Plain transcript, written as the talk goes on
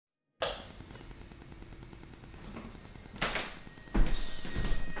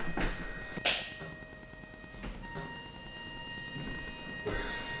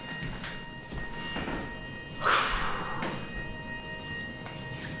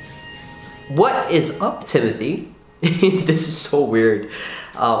What is up, Timothy? This is so weird.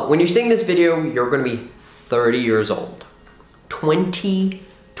 When you're seeing this video, you're gonna be 30 years old.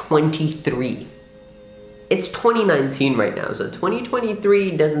 2023. It's 2019 right now, so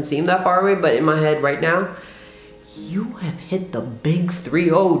 2023 doesn't seem that far away, but in my head right now, you have hit the big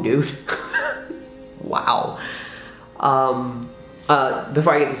 3-0, dude. Wow.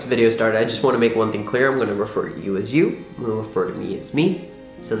 Before I get this video started, I just want to make one thing clear. I'm going to refer to you as you. I'm going to refer to me as me,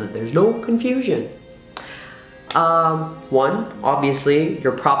 so that there's no confusion. One, obviously,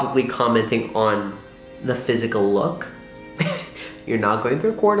 you're probably commenting on the physical look. You're not going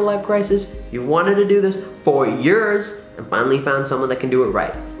through a quarter-life crisis. You wanted to do this for years and finally found someone that can do it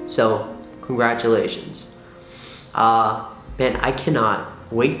right. So, congratulations. Man, I cannot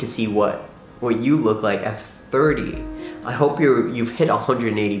wait to see what you look like at 30. I hope you've hit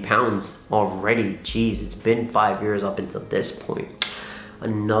 180 pounds already. Jeez, it's been 5 years up until this point.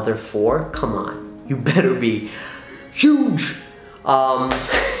 Another 4? Come on. You better be huge. I'm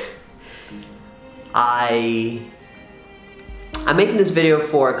making this video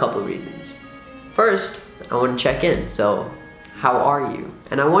for a couple of reasons. First, I want to check in. So, how are you?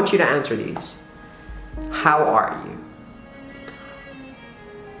 And I want you to answer these. How are you?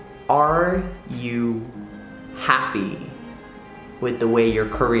 Are you happy with the way your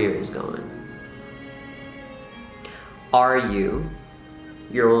career is going? Are you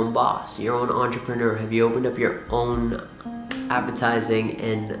your own boss, your own entrepreneur? Have you opened up your own advertising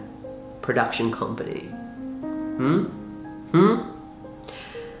and production company?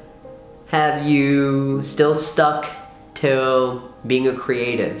 Have you still stuck to being a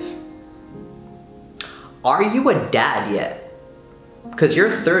creative? Are you a dad yet? Because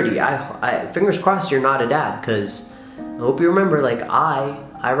you're 30. I fingers crossed you're not a dad, because I hope you remember, like I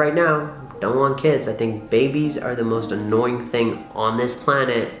right now don't want kids. I think babies are the most annoying thing on this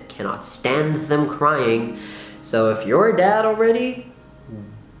planet. Cannot stand them crying. So if you're a dad already,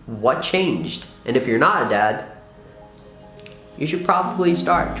 what changed? And if you're not a dad, you should probably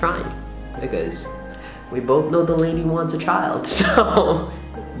start trying, because we both know the lady wants a child, so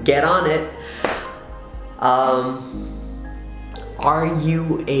get on it. Are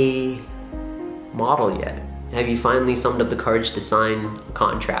you a model yet? Have you finally summoned up the courage to sign a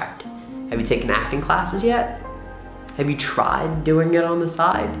contract? Have you taken acting classes yet? Have you tried doing it on the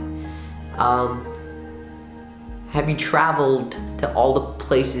side? Have you traveled to all the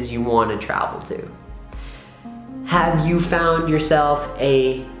places you want to travel to? Have you found yourself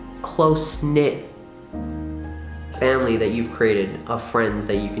a close-knit family that you've created of friends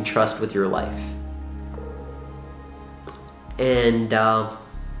that you can trust with your life? And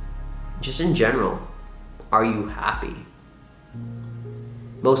just in general, are you happy?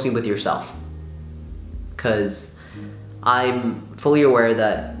 Mostly with yourself. Because I'm fully aware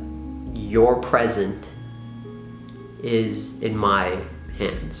that your present is in my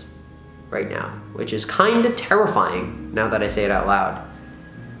hands right now, which is kind of terrifying now that I say it out loud.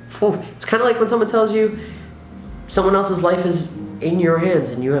 Whew, it's kind of like when someone tells you someone else's life is in your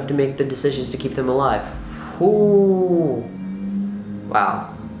hands and you have to make the decisions to keep them alive. Ooh. Wow.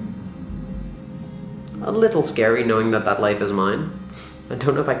 A little scary knowing that that life is mine. I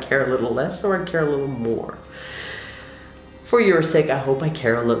don't know if I care a little less or I care a little more. For your sake, I hope I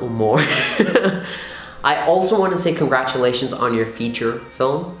care a little more. I also want to say congratulations on your feature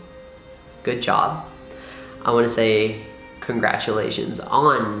film. Good job. I want to say congratulations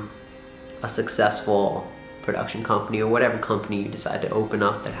on a successful production company or whatever company you decide to open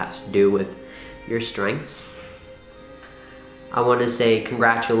up that has to do with your strengths. I want to say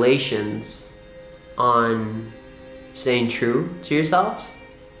congratulations on staying true to yourself,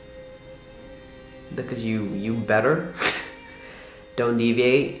 because you better. Don't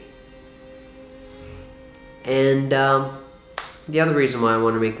deviate. And the other reason why I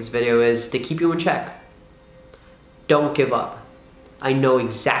want to make this video is to keep you in check. Don't give up. I know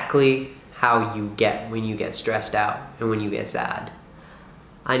exactly how you get when you get stressed out and when you get sad.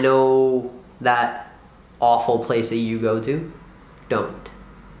 I know that awful place that you go to. Don't.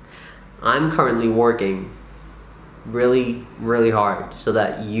 I'm currently working really, really hard so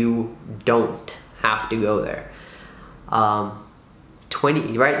that you don't have to go there. Right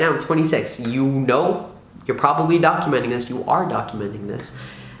now I'm 26. You know, you're probably documenting this. You are documenting this.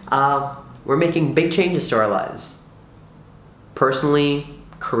 We're making big changes to our lives. Personally,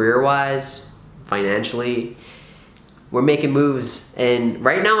 career-wise, financially. We're making moves, and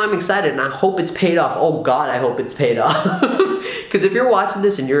right now I'm excited and I hope it's paid off. Oh God, I hope it's paid off. Because if you're watching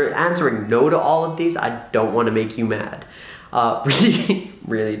this and you're answering no to all of these, I don't want to make you mad.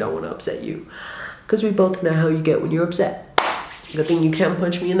 Really don't want to upset you. Because we both know how you get when you're upset. Good thing you can't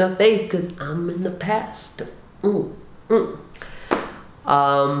punch me in the face because I'm in the past.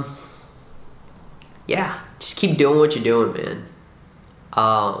 Yeah, just keep doing what you're doing, man.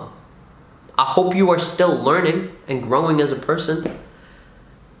 I hope you are still learning and growing as a person.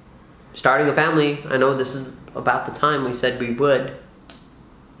 Starting a family, I know this is about the time we said we would.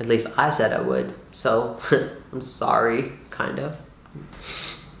 At least I said I would. So, I'm sorry, kind of.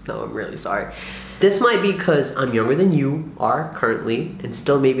 No, I'm really sorry. This might be because I'm younger than you are currently, and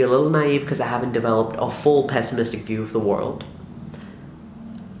still maybe a little naive because I haven't developed a full pessimistic view of the world.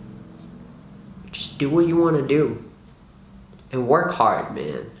 Just do what you want to do. And work hard,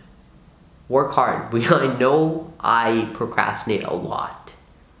 man. Work hard. I know I procrastinate a lot.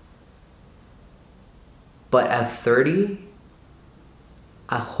 But at 30,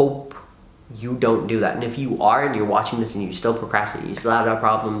 I hope you don't do that. And if you are and you're watching this and you still procrastinate, you still have that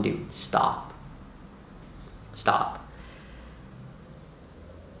problem, dude, stop. Stop.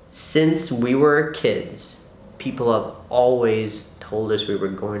 Since we were kids, people have always told us we were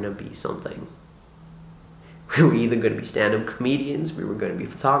going to be something. We were either going to be stand-up comedians, we were going to be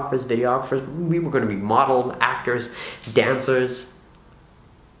photographers, videographers, we were going to be models, actors, dancers.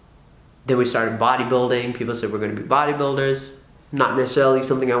 Then we started bodybuilding. People said we're going to be bodybuilders. Not necessarily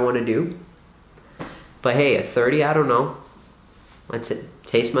something I want to do. But hey, at 30, I don't know. My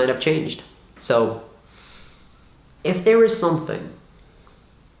taste might have changed. So, if there is something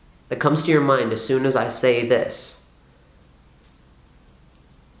that comes to your mind as soon as I say this,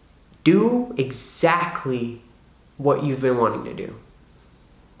 do exactly what you've been wanting to do.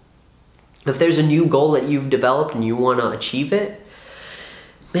 If there's a new goal that you've developed and you want to achieve it,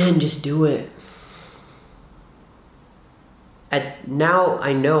 man, just do it. Now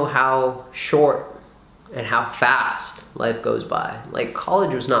I know how short and how fast life goes by. Like,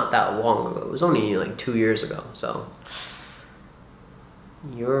 college was not that long ago. It was only like 2 years ago. So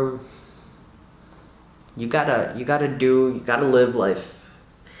you gotta live life.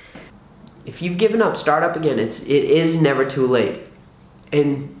 If you've given up, start up again. It is never too late.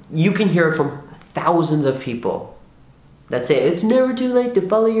 And you can hear it from thousands of people that say it's never too late to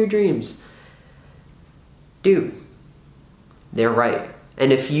follow your dreams. Dude, they're right.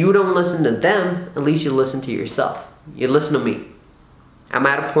 And if you don't listen to them, at least you listen to yourself. You listen to me. I'm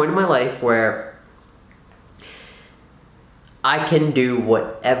at a point in my life where I can do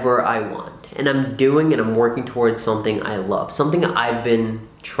whatever I want. And I'm doing and I'm working towards something I love. Something I've been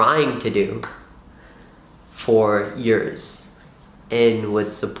trying to do for years. And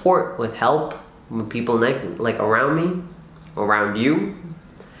with support, with help, with people like around me, around you,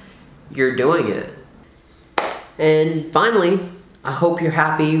 you're doing it. And finally, I hope you're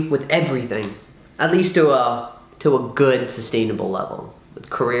happy with everything, at least to a good, sustainable level, with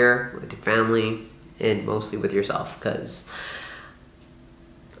career, with your family, and mostly with yourself, because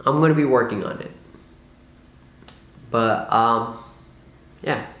I'm going to be working on it. But,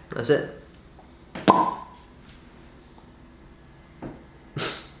 yeah, that's it.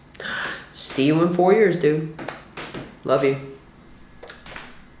 See you in 4 years, dude. Love you.